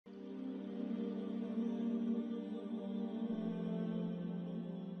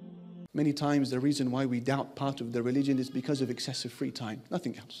Many times the reason why we doubt part of the religion is because of excessive free time,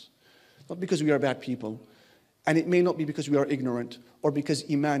 nothing else. Not because we are bad people. And it may not be because we are ignorant or because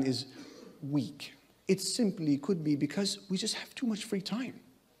Iman is weak. It simply could be because we just have too much free time.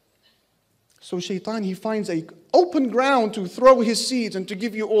 So shaitaan, he finds an open ground to throw his seeds and to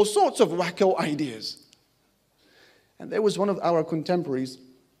give you all sorts of wacko ideas. And there was one of our contemporaries,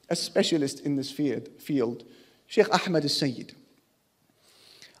 a specialist in this field, Shaykh Ahmad al-Sayyid.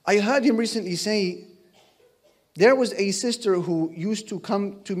 I heard him recently say, there was a sister who used to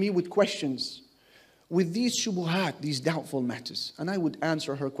come to me with questions, with these shubuhat, these doubtful matters. And I would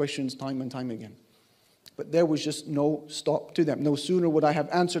answer her questions time and time again. But there was just no stop to them. No sooner would I have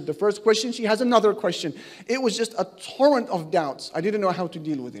answered the first question, she has another question. It was just a torrent of doubts. I didn't know how to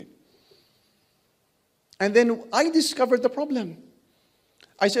deal with it. And then I discovered the problem.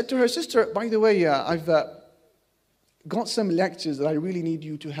 I said to her, sister, by the way, I've got some lectures that I really need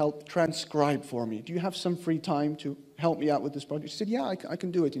you to help transcribe for me. Do you have some free time to help me out with this project? She said, yeah, I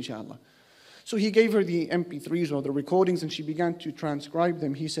can do it, inshallah. So he gave her the MP3s or the recordings and she began to transcribe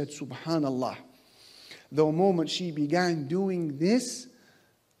them. He said, Subhanallah. The moment she began doing this,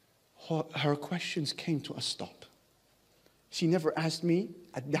 her questions came to a stop. She never asked me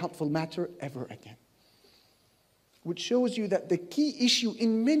a doubtful matter ever again. Which shows you that the key issue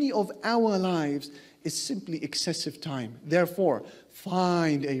in many of our lives is simply excessive time. Therefore,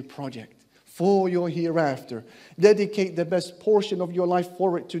 find a project for your hereafter. Dedicate the best portion of your life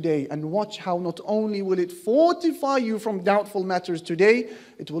for it today and watch how not only will it fortify you from doubtful matters today,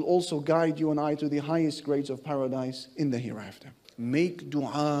 it will also guide you and I to the highest grades of paradise in the hereafter. Make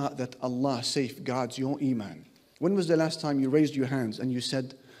dua that Allah safeguards your Iman. When was the last time you raised your hands and you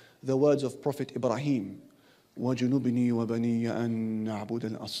said the words of Prophet Ibrahim? وَجُنُبْنِي وَبَنِيَّ أَن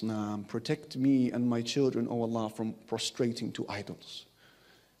نَعْبُدَ الْأَصْنَامِ. Protect me and my children, O Allah, from prostrating to idols.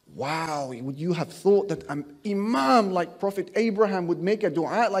 Wow, would you have thought that an imam like Prophet Abraham would make a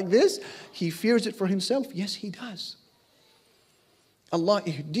dua like this? He fears it for himself. Yes, he does. Allah,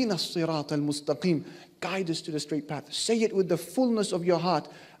 ihdina as-sirat al-mustaqim. Guide us to the straight path. Say it with the fullness of your heart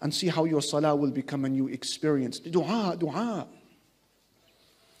and see how your salah will become a new experience. Dua, dua.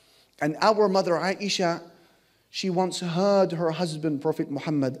 And our mother Aisha, she once heard her husband, Prophet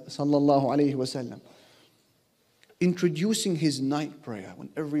Muhammed sallallahu alayhi wasallam, introducing his night prayer when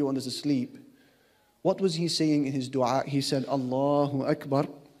everyone is asleep. What was he saying in his dua? He said, Allahu Akbar.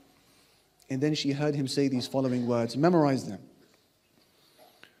 And then she heard him say these following words. Memorize them.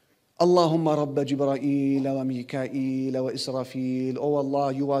 Allahumma rabba Jibreel wa Mikaeel wa Israfil. Oh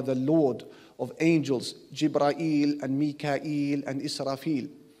Allah, you are the Lord of angels, Jibreel and Mikaeel and Israfil.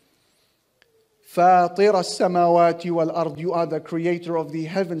 فاطر السماوات والأرض. You are the creator of the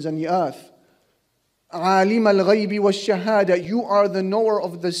heavens and the earth. عالم الغيب والشهادة. You are the knower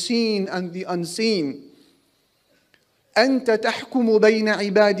of the seen and the unseen. أنت تحكم بين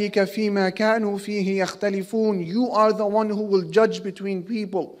عبادك فيما كانوا فيه يختلفون. You are the one who will judge between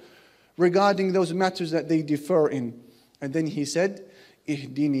people regarding those matters that they differ in. And then he said,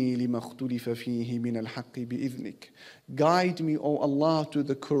 اهدني لما اختلف فيه من الحق بإذنك. Guide me, O Allah, to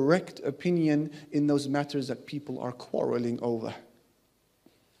the correct opinion in those matters that people are quarreling over.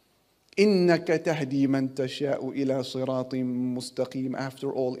 إنك تهدي من تشاء إلى صراط مستقيم.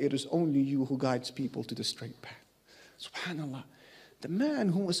 After all, it is only you who guides people to the straight path. Subhanallah. The man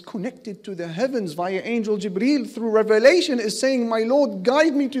who was connected to the heavens via angel Jibreel through revelation is saying, my Lord,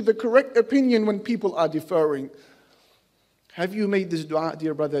 guide me to the correct opinion when people are differing. Have you made this dua,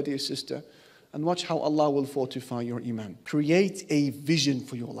 dear brother, dear sister? And watch how Allah will fortify your Iman. Create a vision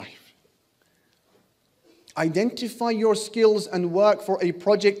for your life. Identify your skills and work for a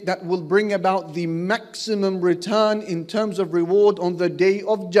project that will bring about the maximum return in terms of reward on the day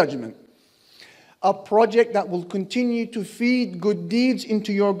of judgment. A project that will continue to feed good deeds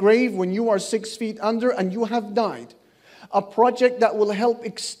into your grave when you are 6 feet under and you have died. A project that will help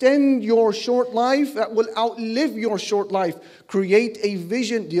extend your short life, that will outlive your short life. Create a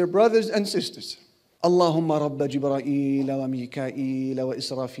vision, dear brothers and sisters. Allahumma rabba Jibreel wa Mikaeel wa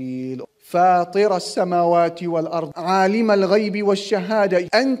Israfil. فاطر السماوات والأرض عالم الغيب والشهادة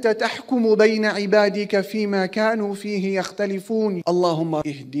أنت تحكم بين عبادك فيما كانوا فيه يختلفون اللهم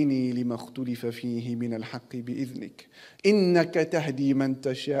اهدني لما اختلف فيه من الحق بإذنك إنك تهدي من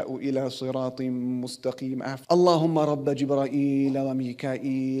تشاء إلى صراط مستقيم اللهم رب جبرائيل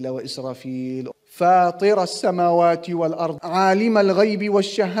وميكائيل وإسرافيل فاطر السماوات والأرض عالم الغيب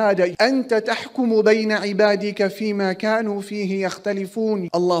والشهادة أنت تحكم بين عبادك فيما كانوا فيه يختلفون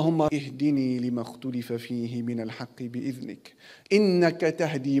اللهم اهدني لما اختلف فيه من الحق بإذنك إنك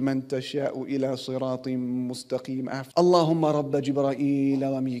تهدي من تشاء إلى صراط مستقيم اللهم رب جبرائيل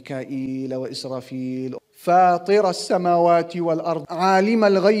وميكائيل وإسرافيل فاطر السماوات والأرض عالم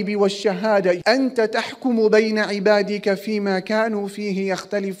الغيب والشهادة أنت تحكم بين عبادك فيما كانوا فيه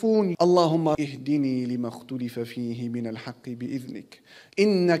يختلفون اللهم اهدني لما اختلف فيه من الحق بإذنك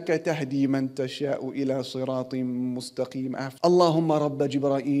إنك تهدي من تشاء إلى صراط مستقيم اللهم رب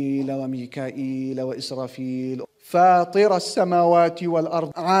جبرائيل وميكائيل وإسرافيل فاطر السماوات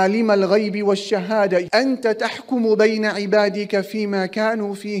والأرض عالم الغيب والشهادة أنت تحكم بين عبادك فيما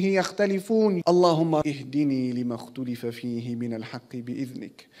كانوا فيه يختلفون اللهم اهدني لما اختلف فيه من الحق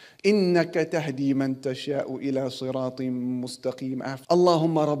بإذنك إنك تهدي من تشاء إلى صراط مستقيم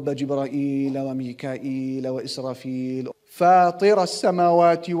اللهم رب جبرائيل وميكائيل وإسرافيل فاطر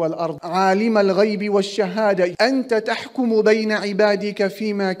السماوات والأرض عالم الغيب والشهادة أنت تحكم بين عبادك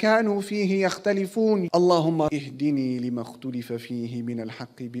فيما كانوا فيه يختلفون اللهم اهدني لما اختلف فيه من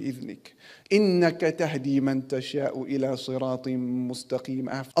الحق بإذنك إنك تهدي من تشاء إلى صراط مستقيم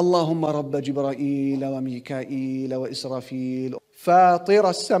اللهم رب جبرائيل وميكائيل وإسرافيل فاطر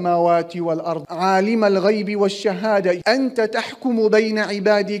السماوات والأرض عالم الغيب والشهادة أنت تحكم بين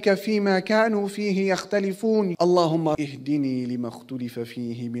عبادك فيما كانوا فيه يختلفون اللهم اهدني لما اختلف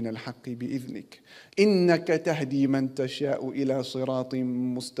فيه من الحق بإذنك إنك تهدي من تشاء إلى صراط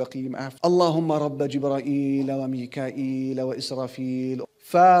مستقيم اللهم رب جبرائيل وميكائيل وإسرافيل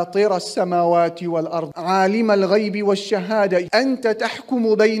فاطر السماوات والأرض عالم الغيب والشهادة أنت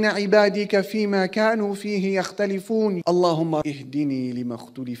تحكم بين عبادك فيما كانوا فيه يختلفون اللهم اهدني لما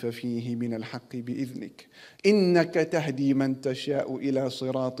اختلف فيه من الحق بإذنك إنك تهدي من تشاء إلى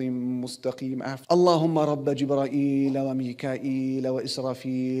صراط مستقيم اللهم رب جبرائيل وميكائيل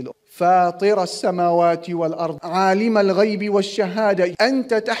وإسرافيل فاطر السماوات والأرض عالم الغيب والشهادة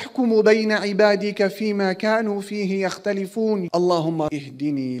أنت تحكم بين عبادك فيما كانوا فيه يختلفون اللهم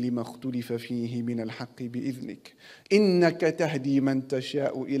اهدني لما اختلف فيه من الحق بإذنك إنك تهدي من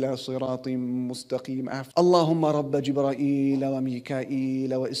تشاء إلى صراط مستقيم اللهم رب جبرائيل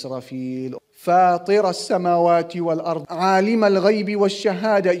وميكائيل وإسرافيل فاطر السماوات والأرض عالم الغيب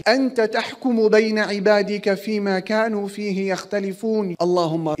والشهادة أنت تحكم بين عبادك فيما كانوا فيه يختلفون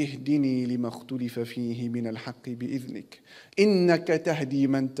اللهم اهدني لما اختلف فيه من الحق بإذنك إنك تهدي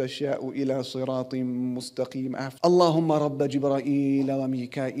من تشاء إلى صراط مستقيم اللهم رب جبرائيل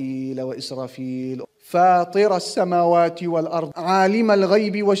وميكائيل وإسرافيل فاطر السماوات والأرض عالم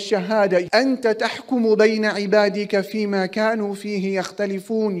الغيب والشهادة أنت تحكم بين عبادك فيما كانوا فيه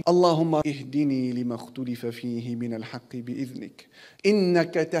يختلفون اللهم اهدني لما اختلف فيه من الحق بإذنك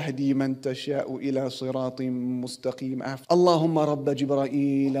إنك تهدي من تشاء إلى صراط مستقيم اللهم رب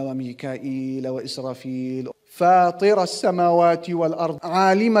جبرائيل وميكائيل وإسرافيل فاطر السماوات والأرض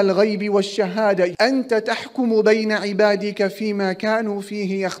عالم الغيب والشهادة أنت تحكم بين عبادك فيما كانوا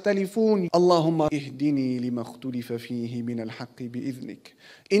فيه يختلفون اللهم اهدني لما اختلف فيه من الحق بإذنك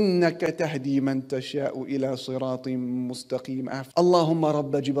إنك تهدي من تشاء إلى صراط مستقيم اللهم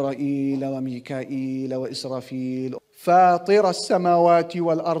رب جبرائيل وميكائيل وإسرافيل فاطر السماوات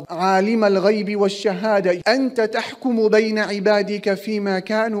والأرض عالم الغيب والشهادة أنت تحكم بين عبادك فيما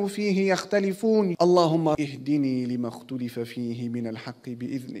كانوا فيه يختلفون اللهم اهدني لما اختلف فيه من الحق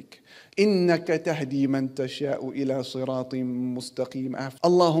بإذنك إنك تهدي من تشاء إلى صراط مستقيم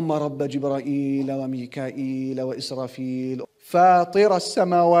اللهم رب جبرائيل وميكائيل وإسرافيل فاطر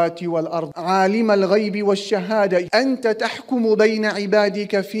السماوات والأرض عالم الغيب والشهادة أنت تحكم بين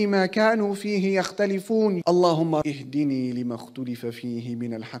عبادك فيما كانوا فيه يختلفون اللهم اهدني لما اختلف فيه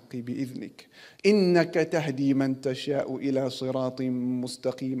من الحق بإذنك إنك تهدي من تشاء إلى صراط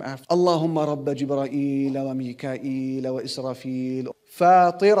مستقيم اللهم رب جبرائيل وميكائيل وإسرافيل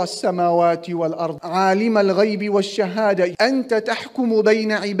فاطر السماوات والأرض عالم الغيب والشهادة أنت تحكم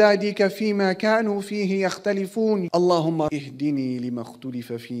بين عبادك فيما كانوا فيه يختلفون اللهم اهدني لما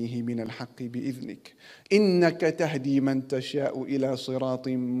اختلف فيه من الحق بإذنك إنك تهدي من تشاء إلى صراط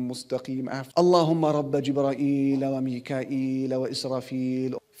مستقيم اللهم رب جبرائيل وميكائيل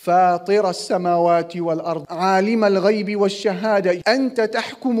وإسرافيل فاطر السماوات والأرض عالم الغيب والشهادة أنت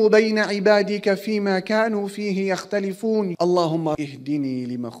تحكم بين عبادك فيما كانوا فيه يختلفون اللهم اهدني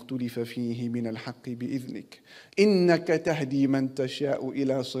لما اختلف فيه من الحق بإذنك إنك تهدي من تشاء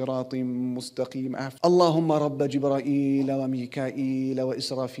إلى صراط مستقيم اللهم رب جبرائيل وميكائيل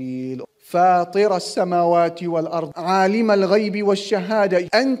وإسرافيل فاطر السماوات والأرض عالم الغيب والشهادة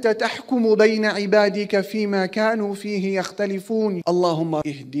أنت تحكم بين عبادك فيما كانوا فيه يختلفون اللهم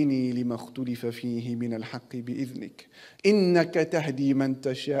اهدني لما اختلف فيه من الحق بإذنك إنك تهدي من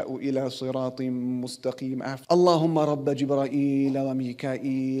تشاء إلى صراط مستقيم اللهم رب جبرائيل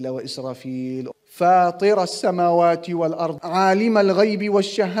وميكائيل وإسرافيل فاطر السماوات والأرض عالم الغيب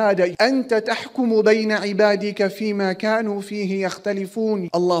والشهادة أنت تحكم بين عبادك فيما كانوا فيه يختلفون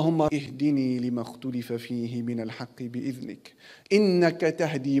اللهم اهدني لما اختلف فيه من الحق بإذنك إنك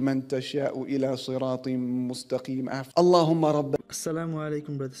تهدي من تشاء إلى صراط مستقيم اللهم رب. Assalamu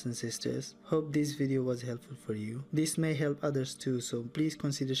alaikum brothers and sisters. Hope this video was helpful for you. This may help others too, so please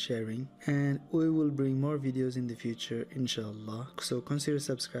consider sharing, and we will bring more videos in the future inshallah. So consider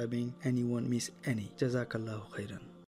subscribing and you won't miss any. Jazakallahu khairan.